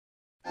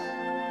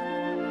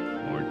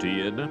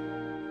tea, Edna?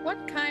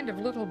 What kind of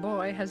little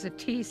boy has a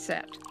tea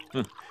set?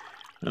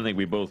 I think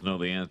we both know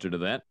the answer to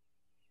that.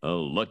 A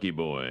lucky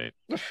boy.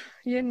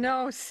 You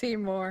know,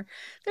 Seymour,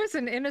 there's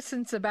an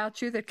innocence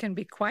about you that can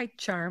be quite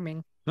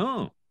charming.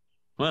 Oh,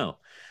 well,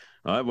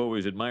 I've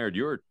always admired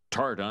your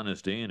tart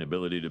honesty and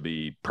ability to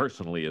be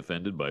personally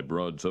offended by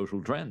broad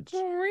social trends.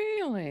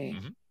 Really?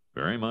 Mm-hmm.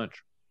 Very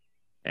much.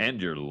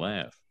 And your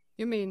laugh.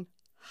 You mean,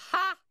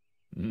 ha?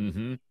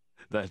 Mm-hmm.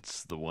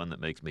 That's the one that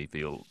makes me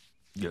feel...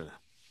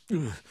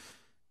 oh,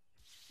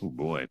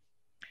 boy.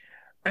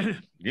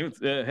 You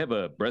have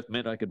a breath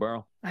mint I could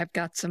borrow? I've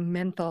got some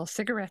menthol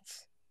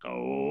cigarettes.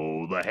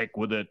 Oh, the heck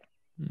with it.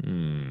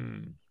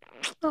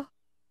 Oh.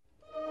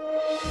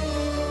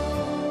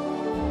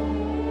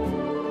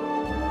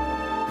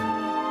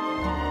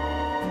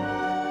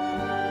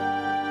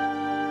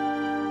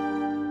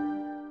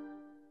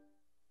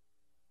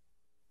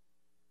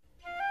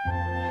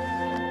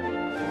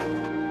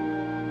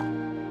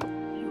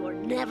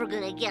 Never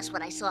gonna guess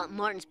what I saw at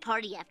Martin's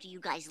party after you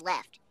guys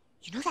left.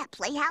 You know that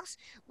playhouse?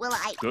 Well,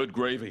 Good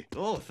gravy.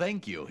 Oh,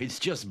 thank you. It's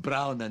just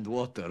brown and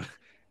water.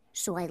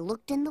 So I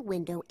looked in the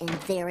window, and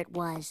there it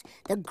was.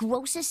 The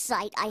grossest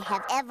sight I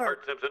have ever...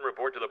 Bart Simpson,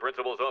 report to the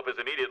principal's office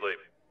immediately.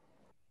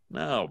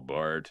 Now,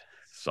 Bart,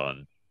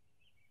 son,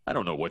 I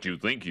don't know what you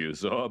think you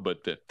saw,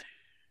 but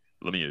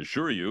let me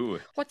assure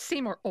you... What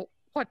Seymour... Oh,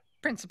 what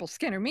Principal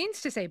Skinner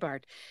means to say,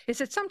 Bart, is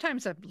that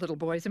sometimes a little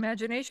boy's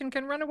imagination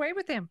can run away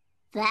with him.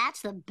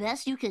 That's the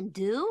best you can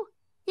do?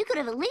 You could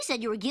have at least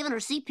said you were giving her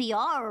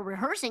CPR or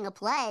rehearsing a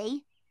play.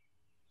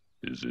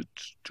 Is it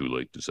too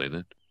late to say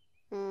that?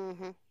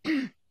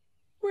 Mm-hmm.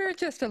 We're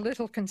just a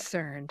little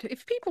concerned.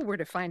 If people were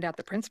to find out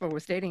the principal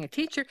was dating a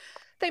teacher,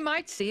 they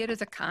might see it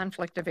as a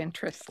conflict of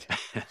interest.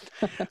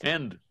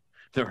 And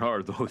there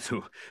are those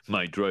who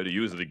might try to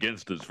use it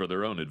against us for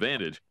their own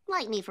advantage.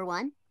 Like me, for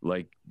one.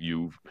 Like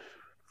you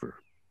for...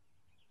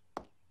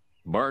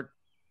 Bart,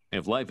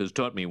 if life has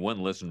taught me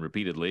one lesson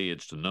repeatedly,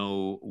 it's to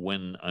know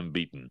when I'm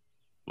beaten.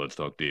 Let's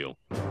talk deal.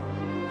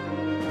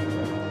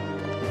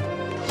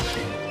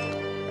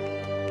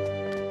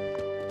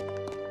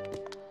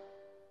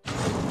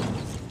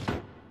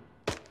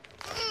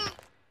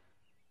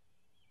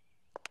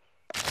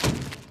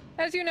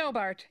 As you know,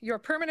 Bart, your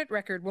permanent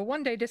record will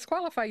one day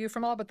disqualify you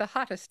from all but the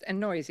hottest and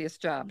noisiest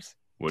jobs.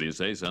 What do you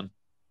say, son?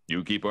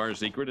 You keep our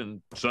secret,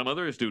 and some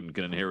other student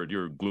can inherit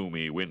your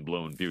gloomy,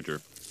 wind-blown future.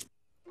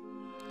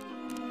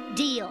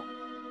 Deal.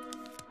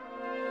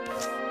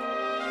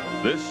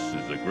 This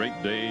is a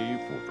great day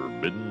for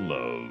forbidden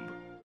love.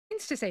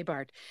 Means to say,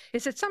 Bart,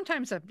 is that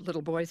sometimes a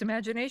little boy's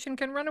imagination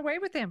can run away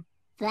with him.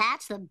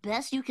 That's the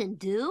best you can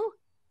do?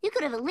 You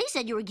could have at least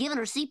said you were giving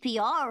her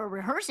CPR or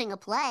rehearsing a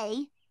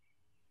play.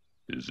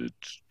 Is it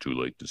too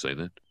late to say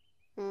that?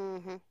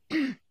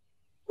 Mm-hmm.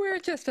 We're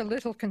just a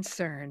little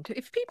concerned.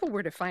 If people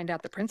were to find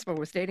out the principal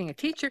was dating a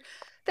teacher,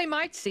 they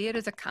might see it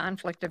as a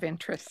conflict of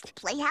interest.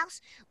 Playhouse?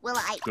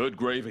 Well, Good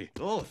gravy.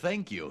 Oh,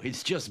 thank you.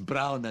 It's just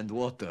brown and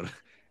water.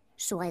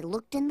 So I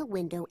looked in the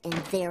window, and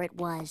there it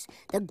was.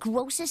 The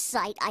grossest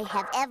sight I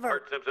have ever...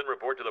 Bart Simpson,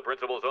 report to the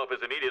principal's office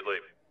immediately.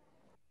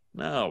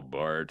 Now,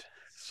 Bart,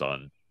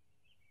 son,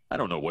 I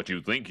don't know what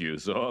you think you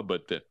saw,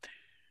 but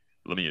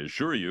let me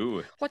assure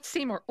you... What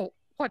Seymour... Oh,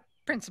 what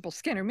Principal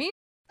Skinner means...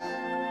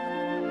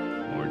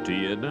 More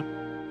tea, Edna?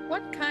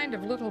 What kind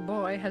of little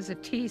boy has a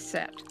tea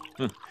set?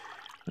 I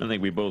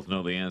think we both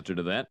know the answer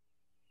to that.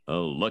 A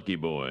lucky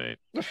boy.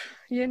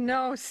 You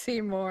know,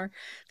 Seymour,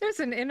 there's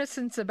an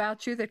innocence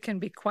about you that can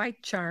be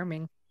quite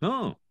charming.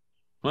 Oh,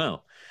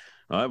 well,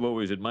 I've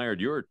always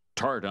admired your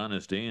tart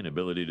honesty and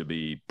ability to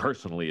be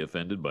personally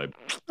offended by...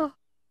 Oh.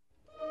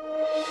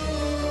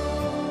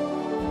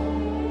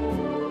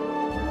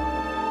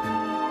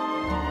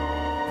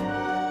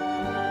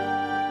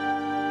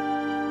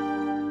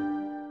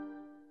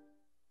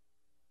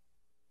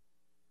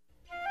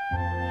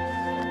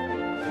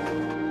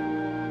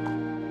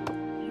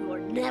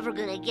 Never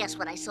gonna guess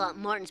what I saw at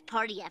Martin's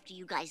party after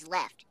you guys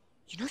left.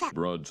 You know that...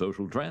 Broad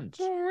social trends.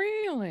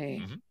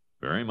 Really? Mm-hmm.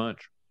 Very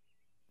much.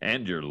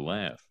 And your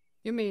laugh.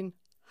 You mean,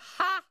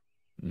 ha?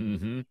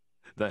 Mm-hmm.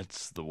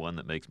 That's the one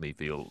that makes me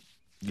feel...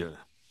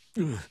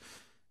 oh,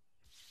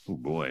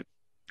 boy.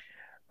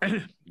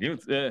 You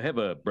have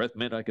a breath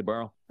mint I could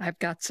borrow? I've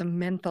got some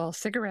menthol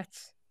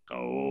cigarettes.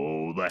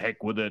 Oh, the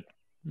heck with it.